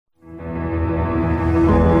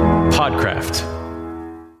Podcraft.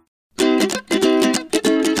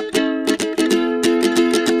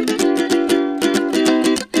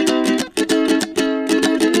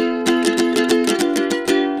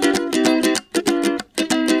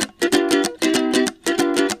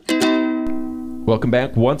 Welcome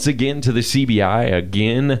back once again to the CBI.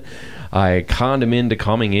 Again, I conned him into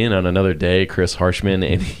coming in on another day, Chris Harshman,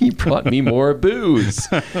 and he brought me more booze.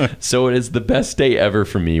 So it is the best day ever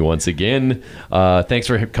for me once again. Thanks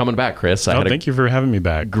for coming back, Chris. Thank you for having me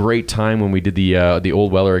back. Great time when we did the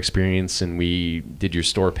Old Weller experience, and we did your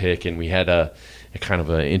store pick, and we had a kind of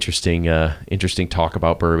an interesting talk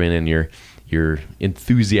about bourbon and your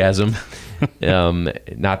enthusiasm.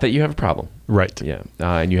 Not that you have a problem. Right. Yeah.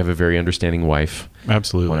 And you have a very understanding wife.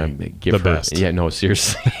 Absolutely. Give the her, best. Yeah, no,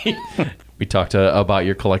 seriously. We talked about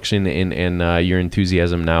your collection and your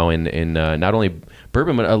enthusiasm now in not only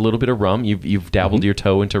bourbon, but a little bit of rum. You've dabbled your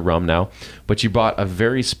toe into rum now, but you bought a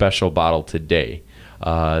very special bottle today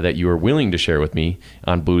that you were willing to share with me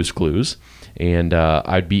on Booze Clues. And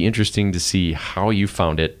I'd be interesting to see how you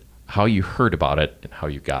found it, how you heard about it, and how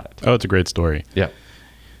you got it. Oh, it's a great story. Yeah.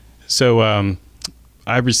 So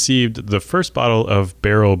I received the first bottle of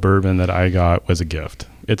barrel bourbon that I got was a gift.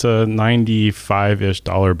 It's a $95-ish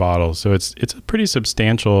bottle, so it's a pretty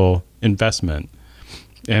substantial investment.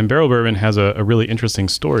 And barrel bourbon has a really interesting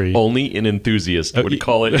story. Only an enthusiast would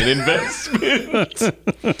call it an investment.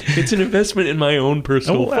 It's an investment in my own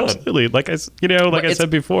personal fund. Absolutely. Like I said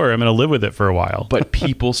before, I'm going to live with it for a while. But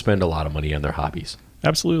people spend a lot of money on their hobbies.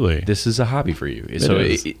 Absolutely. This is a hobby for you. So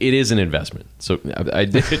it is an investment. So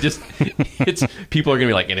it's people are going to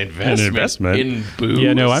be like, an investment in booze?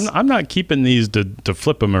 Yeah, no, I'm not keeping these to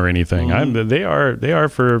flip them or anything. They are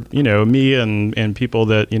for, me and people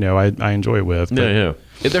that, I enjoy it with. Yeah.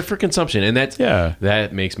 They're for consumption, and that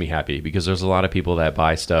makes me happy, because there's a lot of people that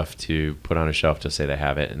buy stuff to put on a shelf to say they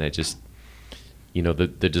have it, and it just,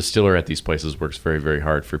 the distiller at these places works very, very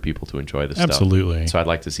hard for people to enjoy this stuff. Absolutely. So I'd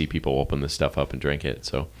like to see people open this stuff up and drink it.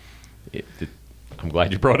 So I'm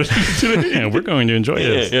glad you brought it today. Yeah, we're going to enjoy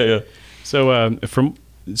this. Yeah.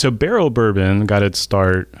 So barrel bourbon got its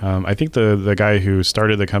start. I think the guy who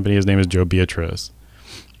started the company, his name is Joe Beatrice.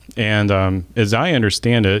 And as I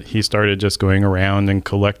understand it, he started just going around and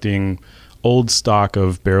collecting old stock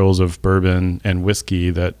of barrels of bourbon and whiskey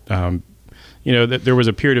that, that there was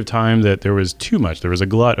a period of time that there was too much. There was a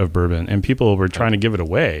glut of bourbon, and people were trying to give it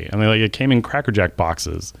away. I mean, it came in Cracker Jack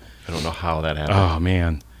boxes. I don't know how that happened. Oh,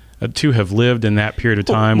 man. To have lived in that period of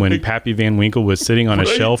time when Pappy Van Winkle was sitting on a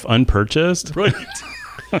shelf unpurchased. Right.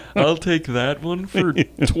 I'll take that one for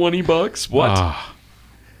 $20. What?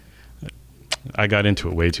 I got into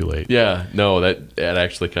it way too late. Yeah, no, that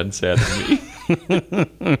actually kind of saddened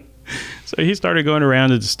me. So he started going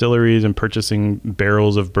around to distilleries and purchasing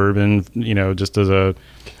barrels of bourbon,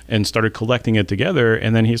 and started collecting it together.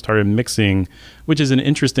 And then he started mixing, which is an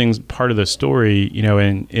interesting part of the story.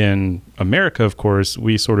 In America, of course,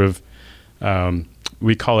 we sort of,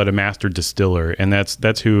 we call it a master distiller, and that's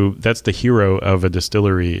the hero of a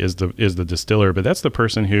distillery is the distiller. But that's the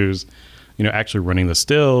person who's, actually running the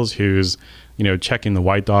stills, who's, checking the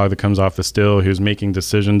white dog that comes off the still, who's making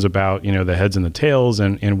decisions about, the heads and the tails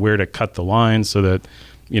and where to cut the lines so that,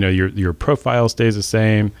 your profile stays the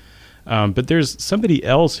same. But there's somebody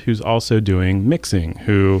else who's also doing mixing,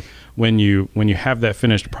 who, when you have that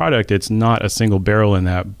finished product, it's not a single barrel in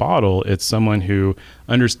that bottle. It's someone who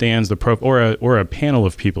understands the or a panel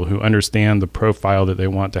of people who understand the profile that they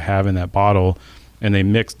want to have in that bottle, and they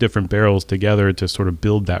mix different barrels together to sort of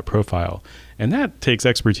build that profile. And that takes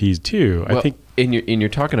expertise too. Well, I think. And you're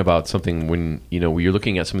talking about something when you're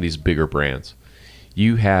looking at some of these bigger brands,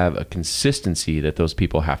 you have a consistency that those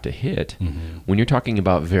people have to hit. Mm-hmm. When you're talking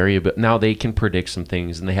about variable, now they can predict some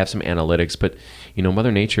things and they have some analytics, but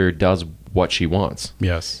Mother Nature does what she wants.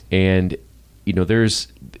 Yes. And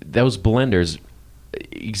there's those blenders.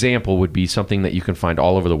 Example would be something that you can find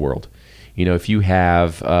all over the world. If you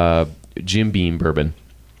have Jim Beam bourbon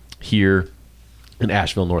here in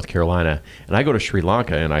Asheville, North Carolina, and I go to Sri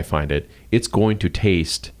Lanka and I find it's going to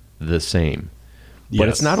taste the same. But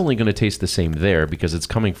It's not only going to taste the same there because it's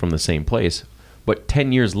coming from the same place, but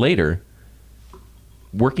 10 years later,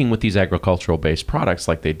 working with these agricultural-based products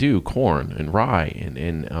like they do, corn and rye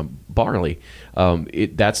and barley,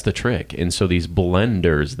 that's the trick. And so these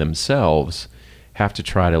blenders themselves have to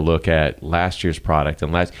try to look at last year's product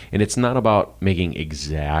and it's not about making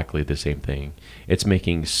exactly the same thing. It's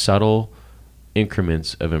making subtle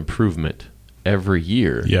increments of improvement every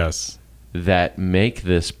year. Yes. That make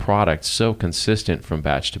this product so consistent from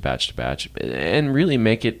batch to batch to batch and really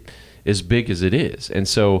make it as big as it is. And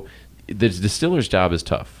so the distiller's job is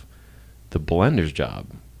tough. The blender's job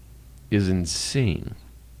is insane.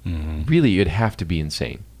 Really, it'd have to be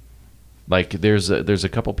insane. Like there's a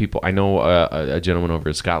couple people I know. A gentleman over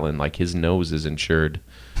in Scotland, like his nose is insured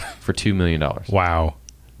for $2 million. Wow.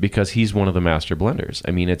 Because he's one of the master blenders.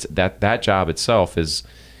 I mean, it's that job itself is,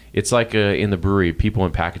 it's like in the brewery, people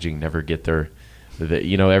in packaging never get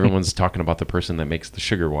everyone's talking about the person that makes the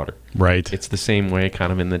sugar water. Right. It's the same way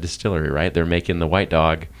kind of in the distillery, right? They're making the White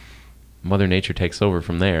Dog. Mother Nature takes over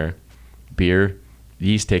from there. Beer,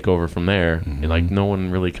 yeast take over from there. And like no one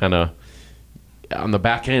really kind of, on the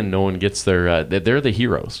back end, no one gets their, they're the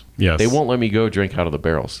heroes. Yes. They won't let me go drink out of the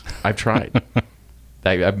barrels. I've tried.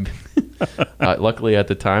 Luckily at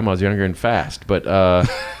the time I was younger and fast, but I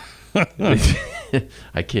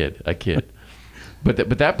kid. But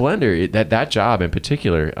that blender, that job in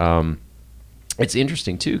particular, it's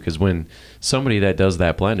interesting too, because when somebody that does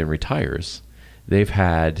that blend and retires, they've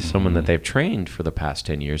had someone that they've trained for the past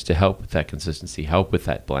 10 years to help with that consistency, help with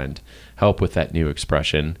that blend, help with that new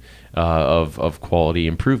expression of quality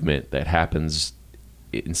improvement that happens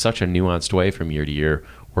in such a nuanced way from year to year,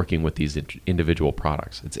 working with these individual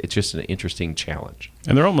products. It's just an interesting challenge.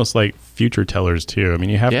 And they're almost like future tellers too. I mean,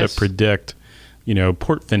 you have to predict,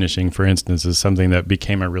 port finishing, for instance, is something that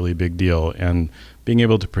became a really big deal. And being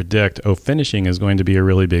able to predict, finishing is going to be a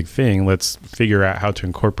really big thing. Let's figure out how to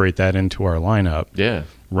incorporate that into our lineup. Yeah.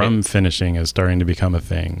 Rum finishing is starting to become a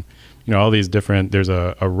thing. All these different, there's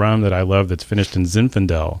a rum that I love that's finished in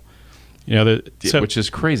Zinfandel. Which is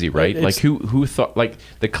crazy, right? Like who thought, like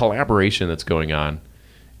the collaboration that's going on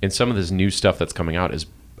and some of this new stuff that's coming out is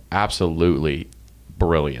absolutely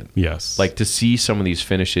brilliant. Yes. Like to see some of these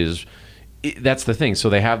finishes, that's the thing. So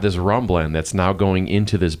they have this rum blend that's now going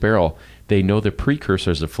into this barrel. They know the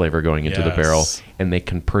precursors of flavor going into the barrel, and they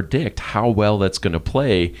can predict how well that's going to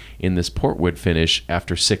play in this portwood finish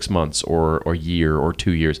after 6 months or a year or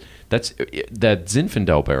 2 years. That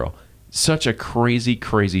Zinfandel barrel, such a crazy,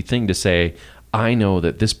 crazy thing to say. I know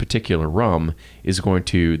that this particular rum is going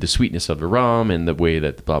to, the sweetness of the rum and the way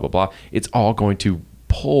that blah, blah, blah, it's all going to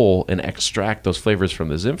pull and extract those flavors from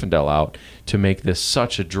the Zinfandel out to make this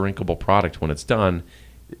such a drinkable product when it's done.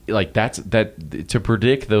 Like to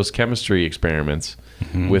predict those chemistry experiments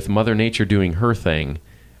with Mother Nature doing her thing,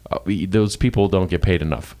 those people don't get paid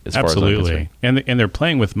enough. As far as I'm concerned. And they're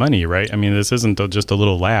playing with money, right? I mean, this isn't just a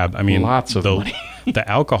little lab. I mean, lots of money. The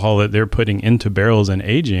alcohol that they're putting into barrels and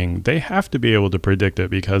aging, they have to be able to predict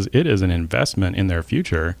it because it is an investment in their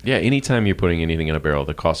future. Yeah, anytime you're putting anything in a barrel,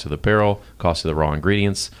 the cost of the barrel, cost of the raw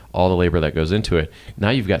ingredients, all the labor that goes into it.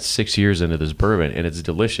 Now you've got 6 years into this bourbon and it's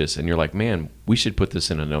delicious, and you're like, man, we should put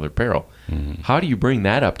this in another barrel. How do you bring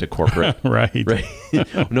that up to corporate? Right.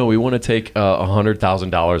 No, we want to take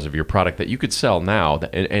 $100,000 of your product that you could sell now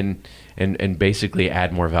and basically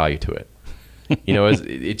add more value to it.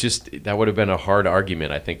 It just, that would have been a hard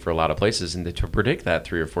argument, I think, for a lot of places. And to predict that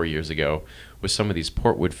 3 or 4 years ago with some of these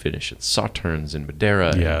portwood finish and Sauternes and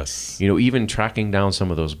Madeira. Yes. And, even tracking down some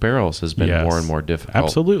of those barrels has been more and more difficult.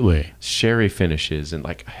 Absolutely. Sherry finishes and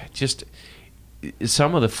just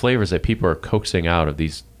some of the flavors that people are coaxing out of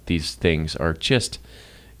these things are just,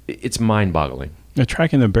 it's mind-boggling.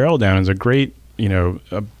 Tracking the barrel down is a great,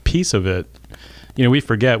 a piece of it. We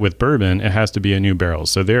forget with bourbon, it has to be a new barrel.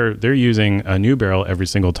 So they're using a new barrel every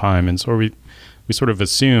single time. And so we sort of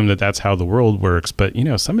assume that that's how the world works. But,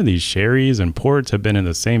 some of these sherries and ports have been in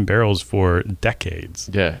the same barrels for decades.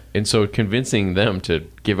 Yeah. And so convincing them to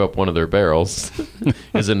give up one of their barrels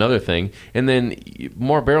is another thing. And then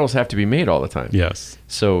more barrels have to be made all the time. Yes.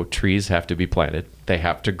 So trees have to be planted. They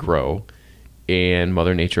have to grow. And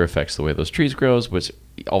Mother Nature affects the way those trees grows, which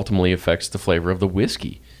ultimately affects the flavor of the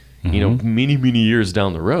whiskey. Many, many years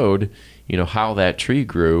down the road, how that tree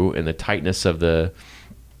grew and the tightness of the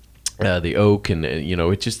oak and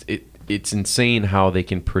it's insane how they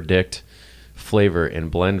can predict flavor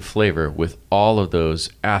and blend flavor with all of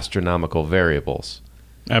those astronomical variables.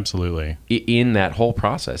 Absolutely. In that whole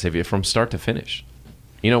process, from start to finish.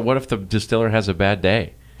 What if the distiller has a bad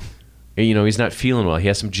day? He's not feeling well. He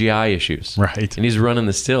has some GI issues. Right. And he's running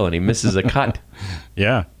the still and he misses a cut.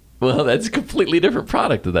 Yeah. Well, that's a completely different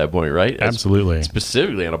product at that point, right? Absolutely.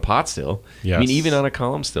 Specifically on a pot still. Yes. I mean, even on a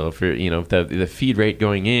column still, if you're, the feed rate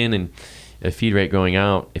going in and the feed rate going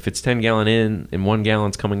out, if it's 10 gallon in and 1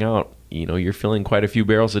 gallon's coming out, you're filling quite a few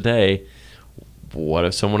barrels a day. What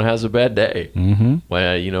if someone has a bad day? Mm-hmm.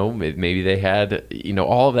 Well, maybe they had,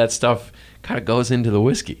 all of that stuff kind of goes into the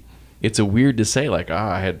whiskey. It's a weird to say,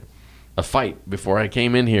 I had a fight before I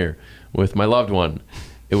came in here with my loved one.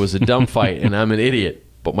 It was a dumb fight and I'm an idiot.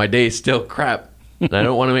 But my day is still crap, and I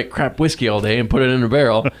don't want to make crap whiskey all day and put it in a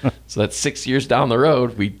barrel. So that's 6 years down the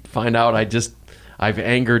road, we find out I've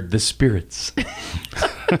angered the spirits.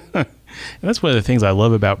 And that's one of the things I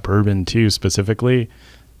love about bourbon too, specifically,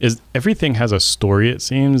 is everything has a story, it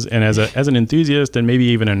seems. And as an enthusiast and maybe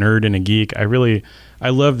even a nerd and a geek, I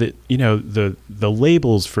love that, the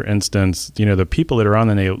labels, for instance, the people that are on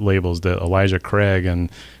the labels, the Elijah Craig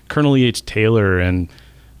and Colonel E.H. Taylor and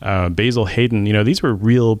Basil Hayden, these were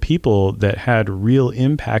real people that had real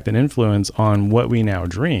impact and influence on what we now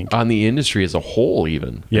drink. On the industry as a whole,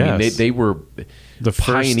 even. Yes. I mean, they were the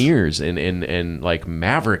pioneers and like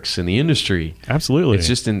mavericks in the industry. Absolutely.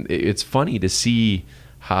 It's funny to see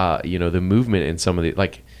how, the movement in some of the,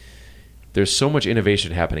 like, there's so much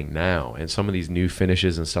innovation happening now, and some of these new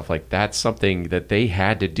finishes and stuff like that's something that they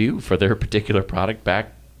had to do for their particular product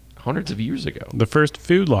back hundreds of years ago. The first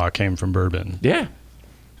food law came from bourbon. Yeah.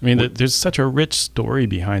 I mean, there's such a rich story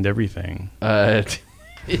behind everything. We are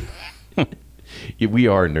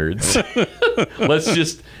nerds. Let's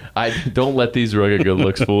just, don't let these rugged good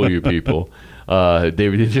looks fool you, people.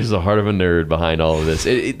 There's just the heart of a nerd behind all of this.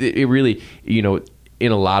 It really,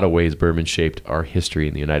 in a lot of ways, bourbon shaped our history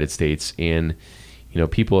in the United States. And,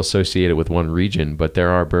 people associate it with one region, but there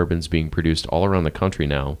are bourbons being produced all around the country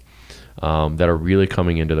now that are really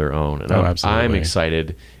coming into their own. And absolutely. I'm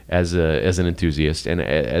excited as an enthusiast and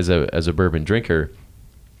as a bourbon drinker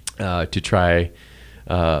to try.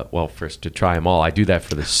 First to try them all. I do that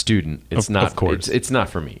for the student. It's not, of course. It's not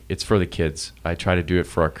for me. It's for the kids. I try to do it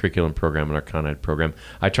for our curriculum program and our content program.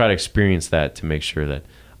 I try to experience that to make sure that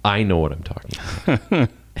I know what I'm talking about.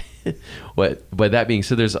 But that being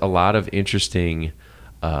said, there's a lot of interesting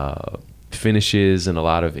finishes and a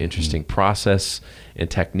lot of interesting process and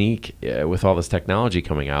technique with all this technology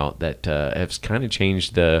coming out that has kind of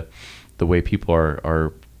changed the way people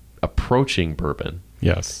are approaching bourbon.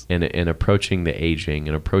 Yes. And approaching the aging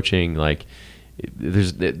and approaching, like,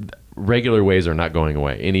 regular ways are not going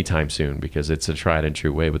away anytime soon because it's a tried and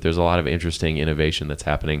true way, but there's a lot of interesting innovation that's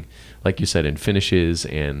happening, like you said, in finishes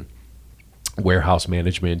and warehouse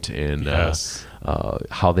management and yes.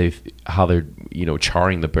 how they're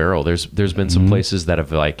charring the barrel. There's been some places that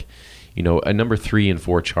have, like, a number 3 and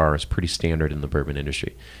 4 char is pretty standard in the bourbon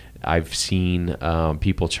industry. I've seen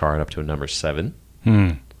people char it up to a number 7.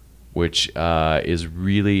 Which is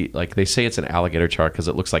really, like, they say it's an alligator char because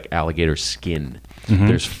it looks like alligator skin.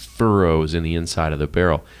 There's furrows in the inside of the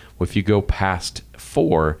barrel. Well, if you go past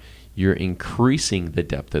 4, you're increasing the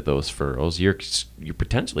depth of those furrows. You're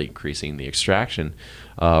potentially increasing the extraction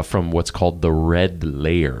from what's called the red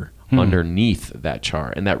layer underneath that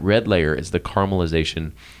char. And that red layer is the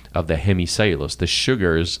caramelization of the hemicellulose, the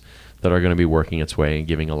sugars that are going to be working its way and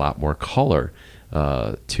giving a lot more color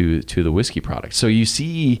to the whiskey product. So you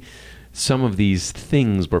see some of these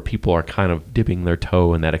things where people are kind of dipping their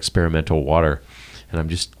toe in that experimental water, and I'm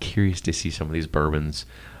just curious to see some of these bourbons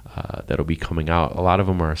that'll be coming out. A lot of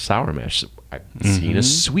them are sour mash. I've seen a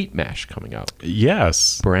sweet mash coming out.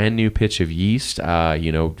 Yes, brand new pitch of yeast.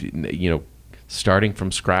 Starting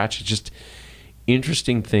from scratch. It's just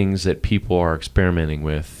interesting things that people are experimenting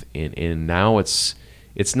with, and now it's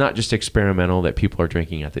not just experimental that people are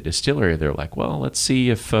drinking at the distillery. They're like, well, let's see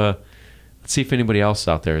if anybody else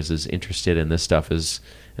out there is as interested in this stuff as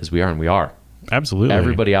we are, and we are. Absolutely.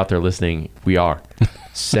 Everybody out there listening, we are.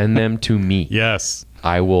 Send them to me. Yes.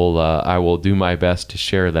 I will do my best to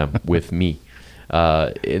share them with me.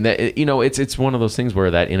 And that, it's one of those things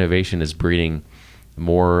where that innovation is breeding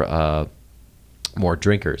more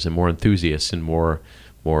drinkers and more enthusiasts and more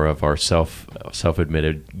of our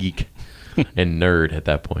self-admitted geek and nerd at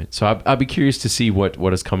that point. So I'll be curious to see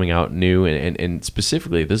what is coming out new, and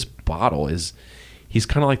specifically this bottle he's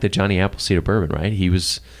kind of like the Johnny Appleseed of bourbon, right? He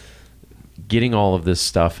was getting all of this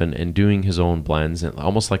stuff and doing his own blends, and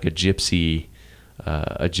almost like a gypsy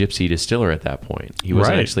distiller at that point. He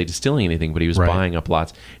wasn't actually distilling anything, but he was buying up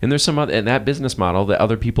lots. And there's some other, and that business model that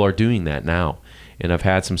other people are doing that now. And I've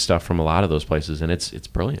had some stuff from a lot of those places, and it's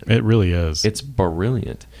brilliant. It really is. It's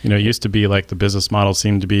brilliant. It used to be like the business model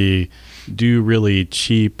seemed to be do really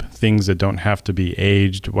cheap things that don't have to be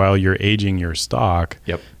aged while you're aging your stock.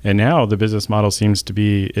 Yep. And now the business model seems to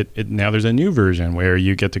be now there's a new version where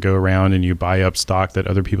you get to go around and you buy up stock that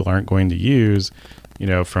other people aren't going to use,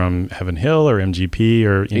 from Heaven Hill or MGP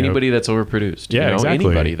or anybody that's overproduced. Yeah, exactly.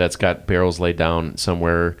 Anybody that's got barrels laid down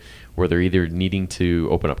somewhere where they're either needing to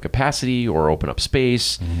open up capacity or open up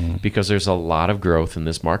space, because there's a lot of growth in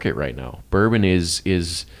this market right now. Bourbon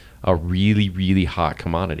is a really, really hot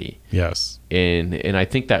commodity. Yes. And I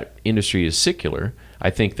think that industry is secular.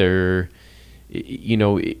 I think it's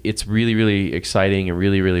really, really exciting and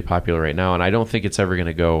really, really popular right now. And I don't think it's ever going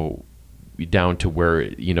to go down to where,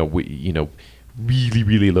 really,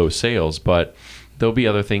 really low sales, but there'll be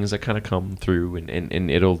other things that kind of come through and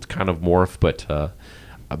it'll kind of morph. But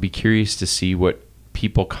I'll be curious to see what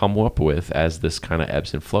people come up with as this kind of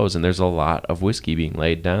ebbs and flows. And there's a lot of whiskey being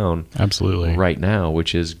laid down Absolutely. right now,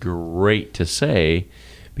 which is great to say,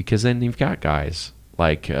 because then you've got guys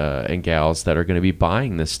like and gals that are going to be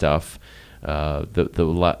buying this stuff,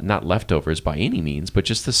 not leftovers by any means, but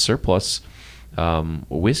just the surplus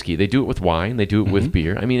whiskey. They do it with wine, they do it with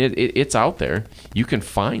beer. I mean, it's out there. You can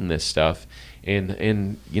find this stuff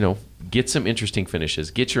and get some interesting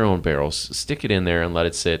finishes. Get your own barrels, stick it in there, and let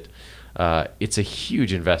it sit. It's a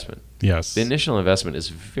huge investment. Yes. The initial investment is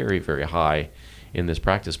very, very high in this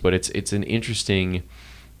practice, but it's an interesting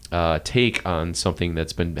take on something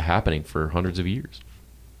that's been happening for hundreds of years.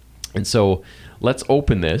 And so let's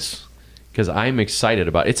open this, because I'm excited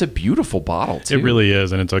about it. It's a beautiful bottle, too. It really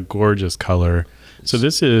is, and it's a gorgeous color. So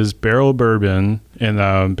this is barrel bourbon, and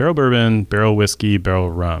barrel bourbon, barrel whiskey, barrel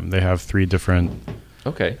rum. They have 3 different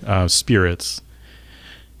spirits.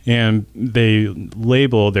 And they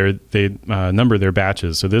label they number their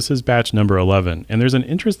batches. So this is batch number 11. And there's an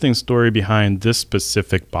interesting story behind this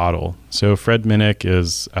specific bottle. So Fred Minnick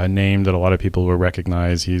is a name that a lot of people will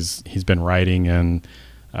recognize. He's been writing in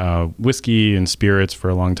whiskey and spirits for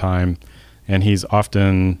a long time. And he's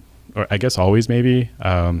often, or I guess always maybe,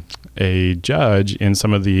 a judge in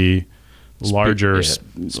some of the larger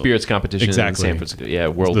spirits competition in San Francisco. Yeah,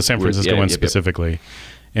 the San Francisco one specifically.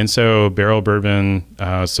 And so Barrel Bourbon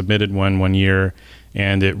submitted one year,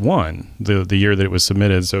 and it won the year that it was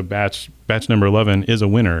submitted. So batch number 11 is a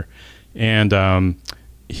winner. And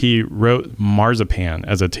he wrote marzipan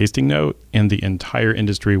as a tasting note, and the entire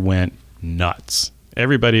industry went nuts.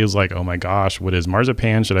 Everybody was like, oh my gosh, what is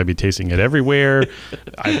marzipan? Should I be tasting it everywhere?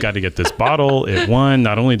 I've got to get this bottle. It won.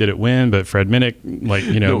 Not only did it win, but Fred Minnick,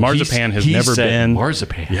 marzipan has never been.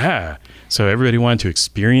 Marzipan. Yeah. So everybody wanted to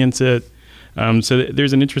experience it. So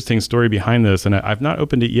there's an interesting story behind this, and I've not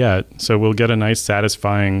opened it yet. So we'll get a nice,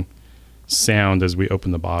 satisfying sound as we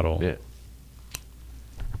open the bottle. Yeah.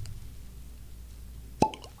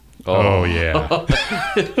 Oh yeah.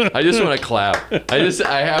 I just want to clap.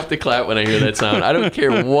 I have to clap when I hear that sound. I don't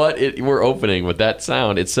care what we're opening, with that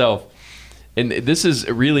sound itself. And this is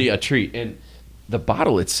really a treat. And the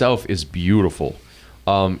bottle itself is beautiful.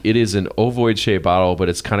 It is an ovoid shaped bottle, but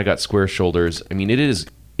it's kind of got square shoulders. I mean,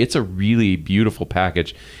 it's a really beautiful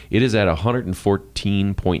package. It is at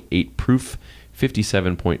 114.8 proof,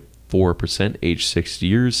 57.4%, aged 6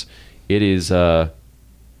 years. It is oh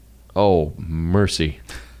mercy.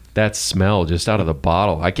 That smell just out of the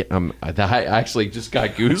bottle. I actually just got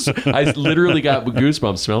I literally got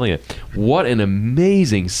goosebumps smelling it. What an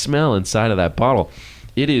amazing smell inside of that bottle.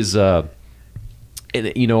 It is, and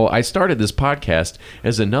I started this podcast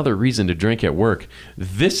as another reason to drink at work.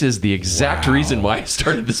 This is the exact reason why I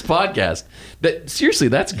started this podcast. Seriously,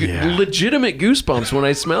 that's legitimate goosebumps when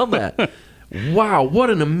I smelled that. Wow, what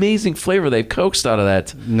an amazing flavor they've coaxed out of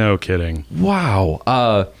that. No kidding.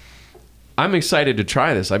 Wow. I'm excited to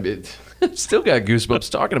try this. I've still got goosebumps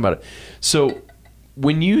talking about it. So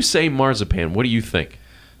when you say marzipan, what do you think?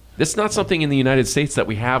 It's not something in the United States that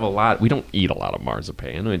we have a lot. We don't eat a lot of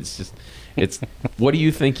marzipan. It's what do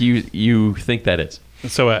you think you think that is?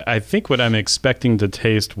 So I think what I'm expecting to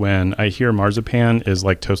taste when I hear marzipan is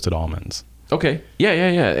like toasted almonds. Okay. Yeah.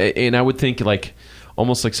 And I would think like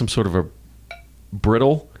almost like some sort of a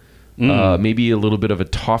brittle, maybe a little bit of a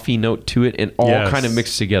toffee note to it, and all kind of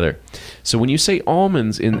mixed together. So when you say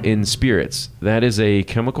almonds in spirits, that is a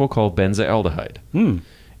chemical called benzaldehyde.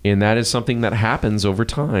 And that is something that happens over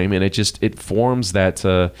time, and it forms that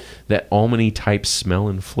almondy type smell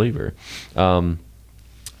and flavor. I'm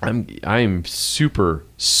super,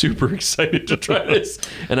 super excited to try this,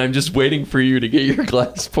 and I'm just waiting for you to get your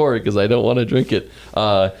glass poured because I don't want to drink it.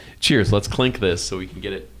 Cheers. Let's clink this so we can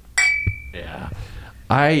get it. Yeah.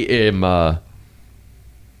 I am... Wow,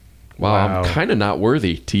 I'm kind of not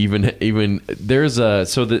worthy to even there's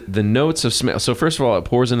so the notes of smell. So first of all, it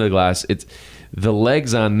pours into the glass. The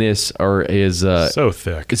legs on this is so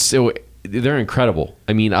thick. So they're incredible.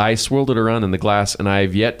 I mean, I swirled it around in the glass, and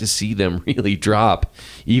I've yet to see them really drop,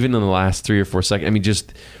 even in the last 3 or 4 seconds. I mean,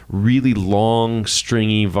 just really long,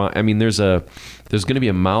 stringy. I mean, there's going to be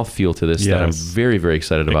a mouthfeel to this that I'm very, very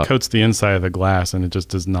excited about. It coats the inside of the glass, and it just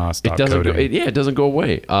does not stop coating. It doesn't go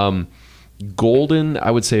away. Golden, I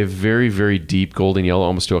would say a very, very deep golden yellow,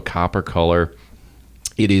 almost to a copper color.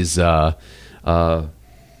 It is, wow,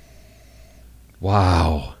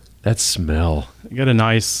 that smell. You got a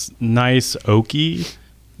nice oaky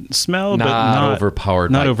smell, but not overpowered.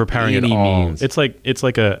 Not overpowering at all. Means. It's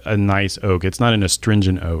like a nice oak. It's not an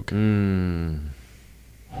astringent oak. And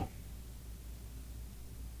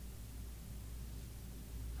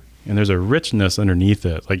there's a richness underneath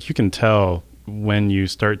it. Like you can tell when you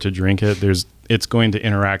start to drink it, it's going to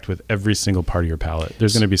interact with every single part of your palate.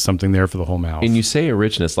 There's going to be something there for the whole mouth. And you say a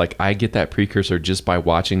richness, like I get that precursor just by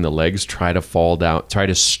watching the legs try to fall down, try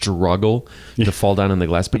to struggle to fall down in the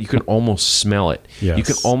glass, but you can almost smell it. Yes. You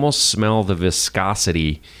can almost smell the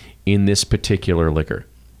viscosity in this particular liquor.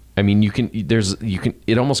 I mean,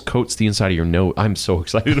 it almost coats the inside of your nose. I'm so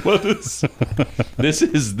excited about this. This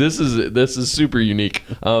is super unique.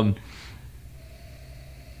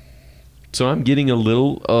 So I'm getting a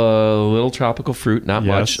little tropical fruit, not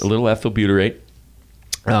much, a little ethyl butyrate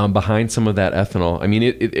behind some of that ethanol. I mean,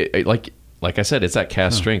 it like I said, it's that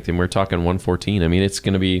cask strength, and we're talking 114. I mean, it's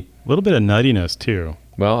going to be a little bit of nuttiness too.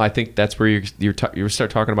 Well, I think that's where you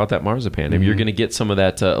start talking about that marzipan. If you're going to get some of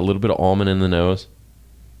that, a little bit of almond in the nose.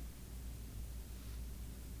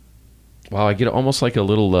 Wow, I get almost like a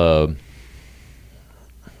little.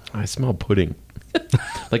 I smell pudding.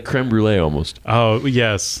 Like creme brulee almost. Oh,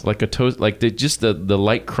 yes. Like a toast, like the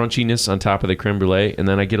light crunchiness on top of the creme brulee, and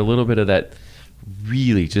then I get a little bit of that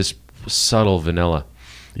really just subtle vanilla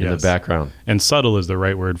in the background. And subtle is the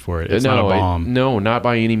right word for it. It's not a bomb. No, not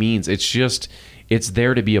by any means. It's just, it's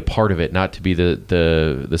there to be a part of it, not to be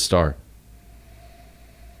the star.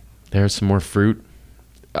 There's some more fruit.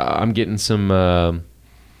 I'm getting some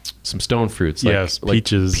stone fruits. Like,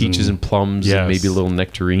 peaches and plums, and maybe a little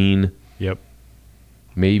nectarine. Yep.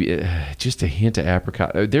 Maybe just a hint of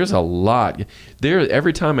apricot. There's a lot there.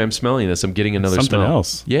 Every time I'm smelling this, I'm getting another something smell.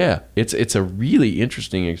 Else. Yeah, it's a really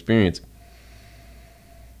interesting experience.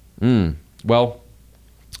 Well,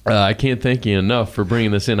 I can't thank you enough for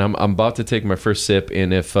bringing this in. I'm about to take my first sip,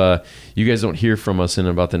 and if you guys don't hear from us in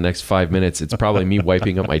about the next 5 minutes, it's probably me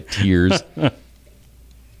wiping up my tears.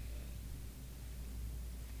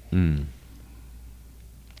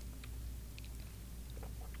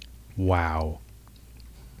 Wow.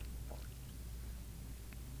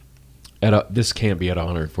 This can't be at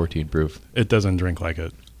 114 proof. It doesn't drink like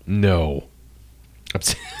it. No.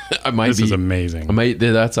 This is amazing.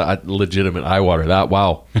 That's a legitimate eye water.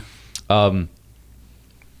 Wow.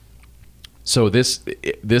 So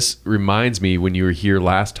this reminds me, when you were here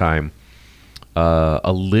last time,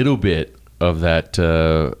 a little bit of that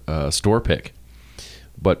store pick,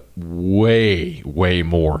 but way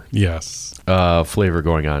more. Yes. Flavor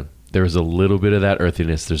going on. There's a little bit of that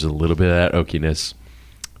earthiness. There's a little bit of that oakiness.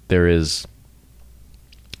 There's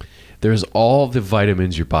all the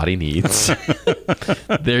vitamins your body needs.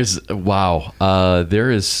 There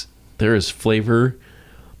is flavor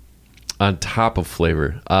on top of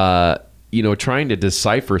flavor. Trying to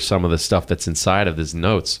decipher some of the stuff that's inside of these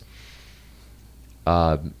notes.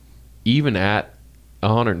 Even at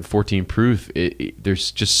 114 proof,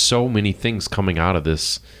 there's just so many things coming out of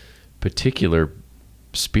this particular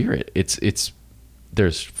spirit.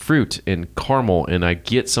 There's fruit and caramel, and I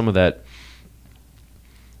get some of that.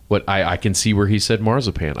 What I can see where he said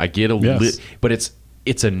marzipan. I get but it's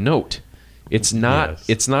a note. It's not. Yes.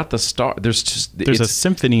 It's not the star. There's a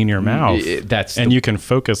symphony in your mouth. You can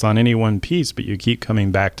focus on any one piece, but you keep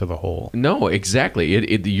coming back to the whole. No,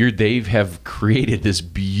 exactly. They have created this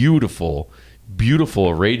beautiful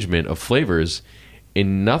arrangement of flavors,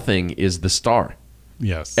 and nothing is the star.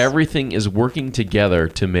 Yes. Everything is working together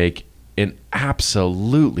to make an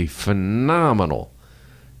absolutely phenomenal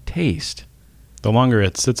taste. The longer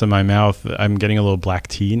it sits in my mouth, I'm getting a little black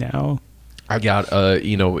tea now. I got,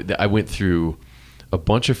 I went through a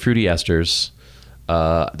bunch of fruity esters.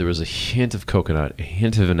 There was a hint of coconut, a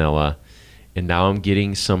hint of vanilla, and now I'm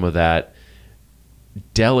getting some of that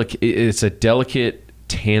delicate. It's a delicate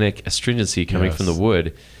tannic astringency coming from the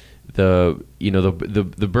wood. The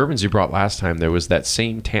bourbons you brought last time, there was that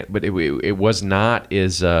same tan, but it was not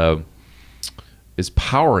as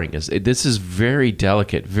powering as this is. Very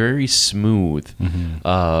delicate, very smooth,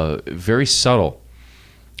 very subtle,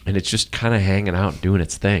 and it's just kind of hanging out and doing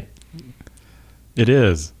its thing. It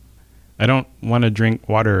is. I don't want to drink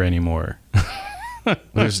water anymore.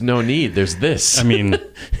 There's no need. There's this. I mean,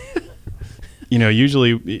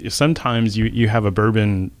 usually sometimes you have a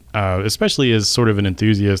bourbon, especially as sort of an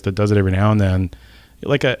enthusiast that does it every now and then.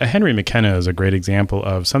 Like a Henry McKenna is a great example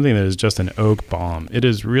of something that is just an oak bomb. It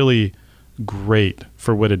is really great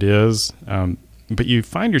for what it is, but you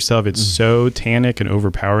find yourself, it's so tannic and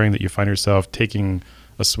overpowering that you find yourself taking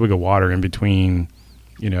a swig of water in between,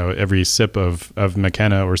 every sip of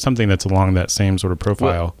McKenna or something that's along that same sort of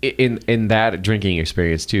profile. Well, in that drinking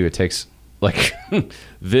experience too, it takes I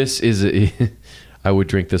would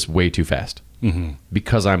drink this way too fast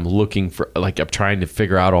because I'm looking for, I'm trying to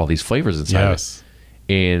figure out all these flavors inside it.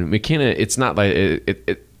 And McKenna, it's not like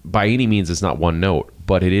it by any means, it's not one note,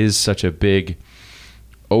 but it is such a big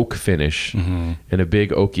oak finish and a big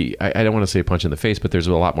oaky. I don't want to say punch in the face, but there's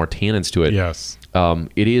a lot more tannins to it. Yes.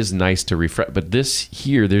 It is nice to refresh, but this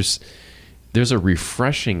here, there's a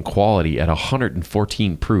refreshing quality at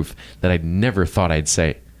 114 proof that I never thought I'd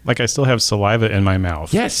say. Like I still have saliva in my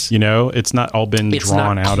mouth. Yes. You know, it's not all been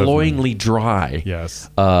drawn out of me. It's not cloyingly dry. Yes.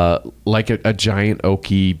 Like a giant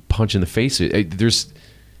oaky punch in the face.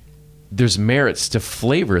 There's merits to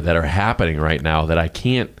flavor that are happening right now that I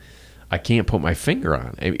can't put my finger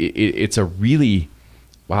on. It's a really,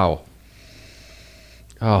 wow.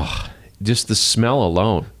 Oh, just the smell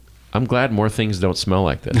alone. I'm glad more things don't smell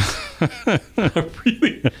like this.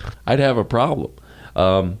 Really, I'd have a problem.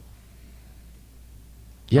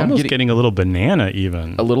 Yeah, almost getting a little banana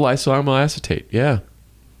even. A little isoamyl acetate. Yeah.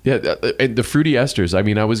 And the fruity esters. I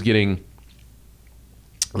mean, I was getting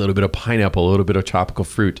a little bit of pineapple, a little bit of tropical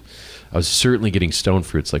fruit. I was certainly getting stone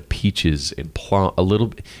fruits like peaches and plum,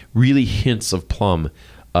 really hints of plum.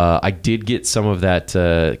 I did get some of that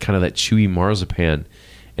kind of that chewy marzipan,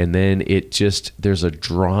 and then there's a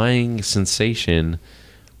drying sensation,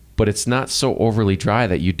 but it's not so overly dry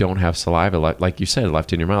that you don't have saliva, like you said,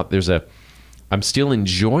 left in your mouth. I'm still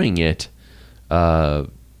enjoying it. The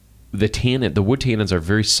wood tannins are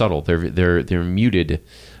very subtle. They're muted,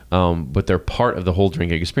 but they're part of the whole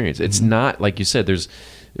drinking experience. It's not like you said.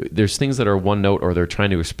 There's things that are one note, or they're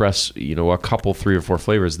trying to express, a couple, 3 or 4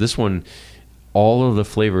 flavors. This one, all of the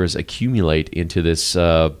flavors accumulate into this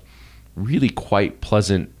really quite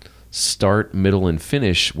pleasant start, middle, and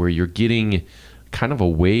finish, where you're getting kind of a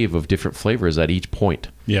wave of different flavors at each point.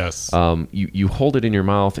 Yes. You hold it in your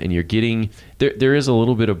mouth, and you're getting there is a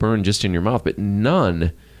little bit of burn just in your mouth, but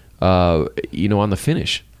none, on the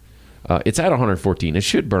finish. It's at 114. It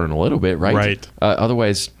should burn a little bit, right? Right.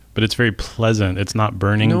 Otherwise. But it's very pleasant. It's not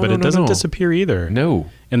burning, but it doesn't disappear either. No.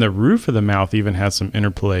 And the roof of the mouth even has some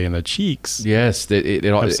interplay in the cheeks. Yes, it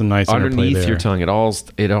all has some nice underneath there. your tongue. It all.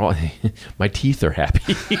 My teeth are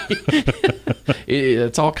happy.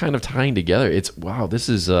 It's all kind of tying together. It's wow. This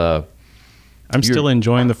is. I'm still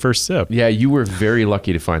enjoying the first sip. Yeah, you were very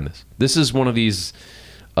lucky to find this. This is one of these.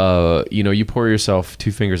 You pour yourself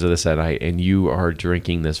 2 fingers of this at night, and you are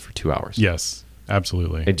drinking this for 2 hours. Yes.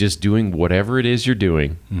 Absolutely. And just doing whatever it is you're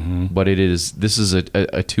doing, but this is a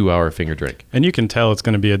 2-hour finger drink. And you can tell it's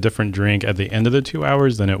going to be a different drink at the end of the 2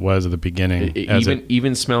 hours than it was at the beginning.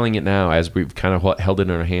 Even smelling it now, as we've kind of held it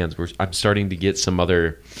in our hands, I'm starting to get some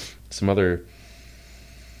other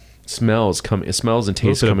smells and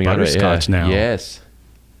tastes coming out of it. Butterscotch now. Yes.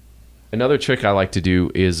 Another trick I like to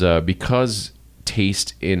do is because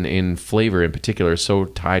taste in flavor in particular is so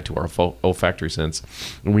tied to our olfactory sense,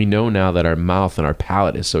 and we know now that our mouth and our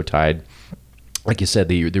palate is so tied, like you said,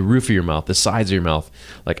 the roof of your mouth, the sides of your mouth.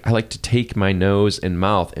 Like, I like to take my nose and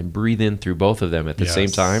mouth and breathe in through both of them at the same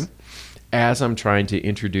time as I'm trying to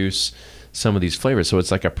introduce some of these flavors. So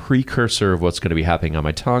it's like a precursor of what's going to be happening on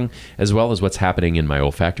my tongue, as well as what's happening in my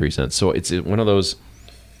olfactory sense. So it's one of those,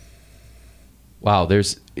 wow,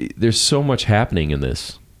 there's so much happening in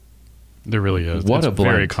this. There really is. What a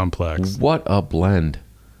blend. Very complex. What a blend.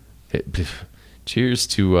 Cheers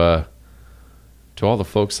to all the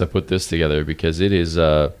folks that put this together, because it is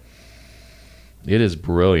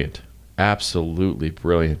brilliant. Absolutely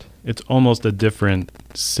brilliant. It's almost a different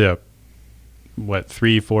sip.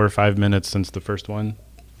 3, 4, 5 minutes since the first one?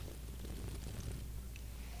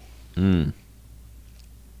 There's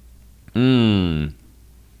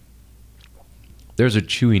a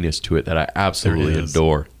chewiness to it that I absolutely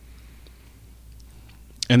adore.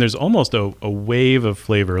 And there's almost a wave of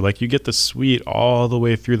flavor. Like, you get the sweet all the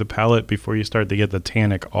way through the palate before you start to get the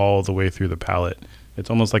tannic all the way through the palate. It's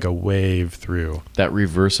almost like a wave through. That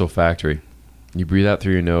reverse olfactory. You breathe out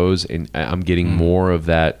through your nose, and I'm getting more of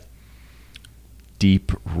that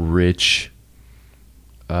deep, rich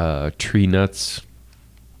tree nuts.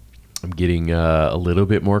 I'm getting a little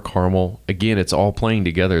bit more caramel. Again, it's all playing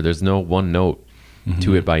together. There's no one note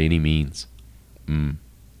to it by any means.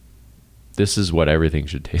 This is what everything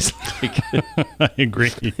should taste like. I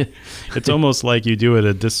agree. It's almost like you do it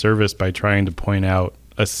a disservice by trying to point out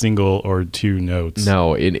a single or 2 notes.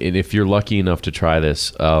 No, and if you're lucky enough to try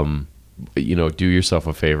this, do yourself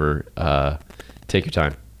a favor. Take your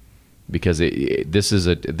time, because this is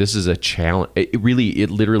a challenge.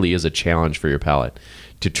 It literally is a challenge for your palate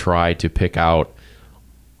to try to pick out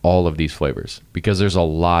all of these flavors, because there's a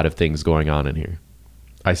lot of things going on in here.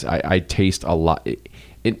 I taste a lot.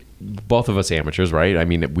 Both of us amateurs, right? I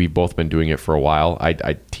mean, we've both been doing it for a while.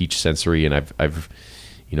 I teach sensory, and I've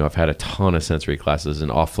had a ton of sensory classes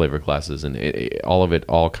and off flavor classes, and all of it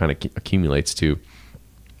kind of accumulates to,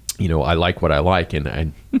 I like what I like, and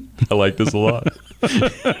I like this a lot.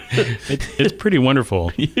 It's pretty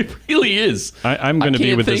wonderful. It really is. I'm going to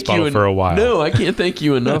be with this bottle for a while. No, I can't thank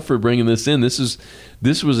you enough for bringing this in. This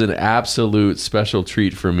was an absolute special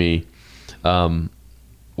treat for me.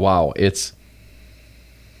 Wow, it's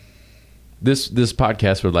this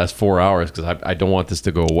podcast would last 4 hours because I don't want this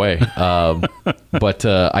to go away. But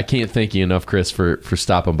I can't thank you enough, Chris, for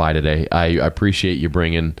stopping by today. I appreciate you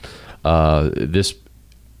bringing this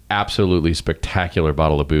absolutely spectacular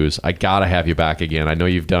bottle of booze. I gotta have you back again. I know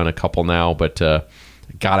you've done a couple now, but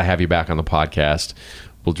gotta have you back on the podcast.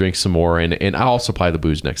 We'll drink some more, and I'll supply the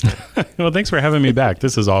booze next time. Well, thanks for having me back.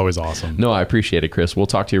 This is always awesome. No, I appreciate it, Chris. We'll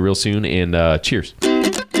talk to you real soon, and cheers.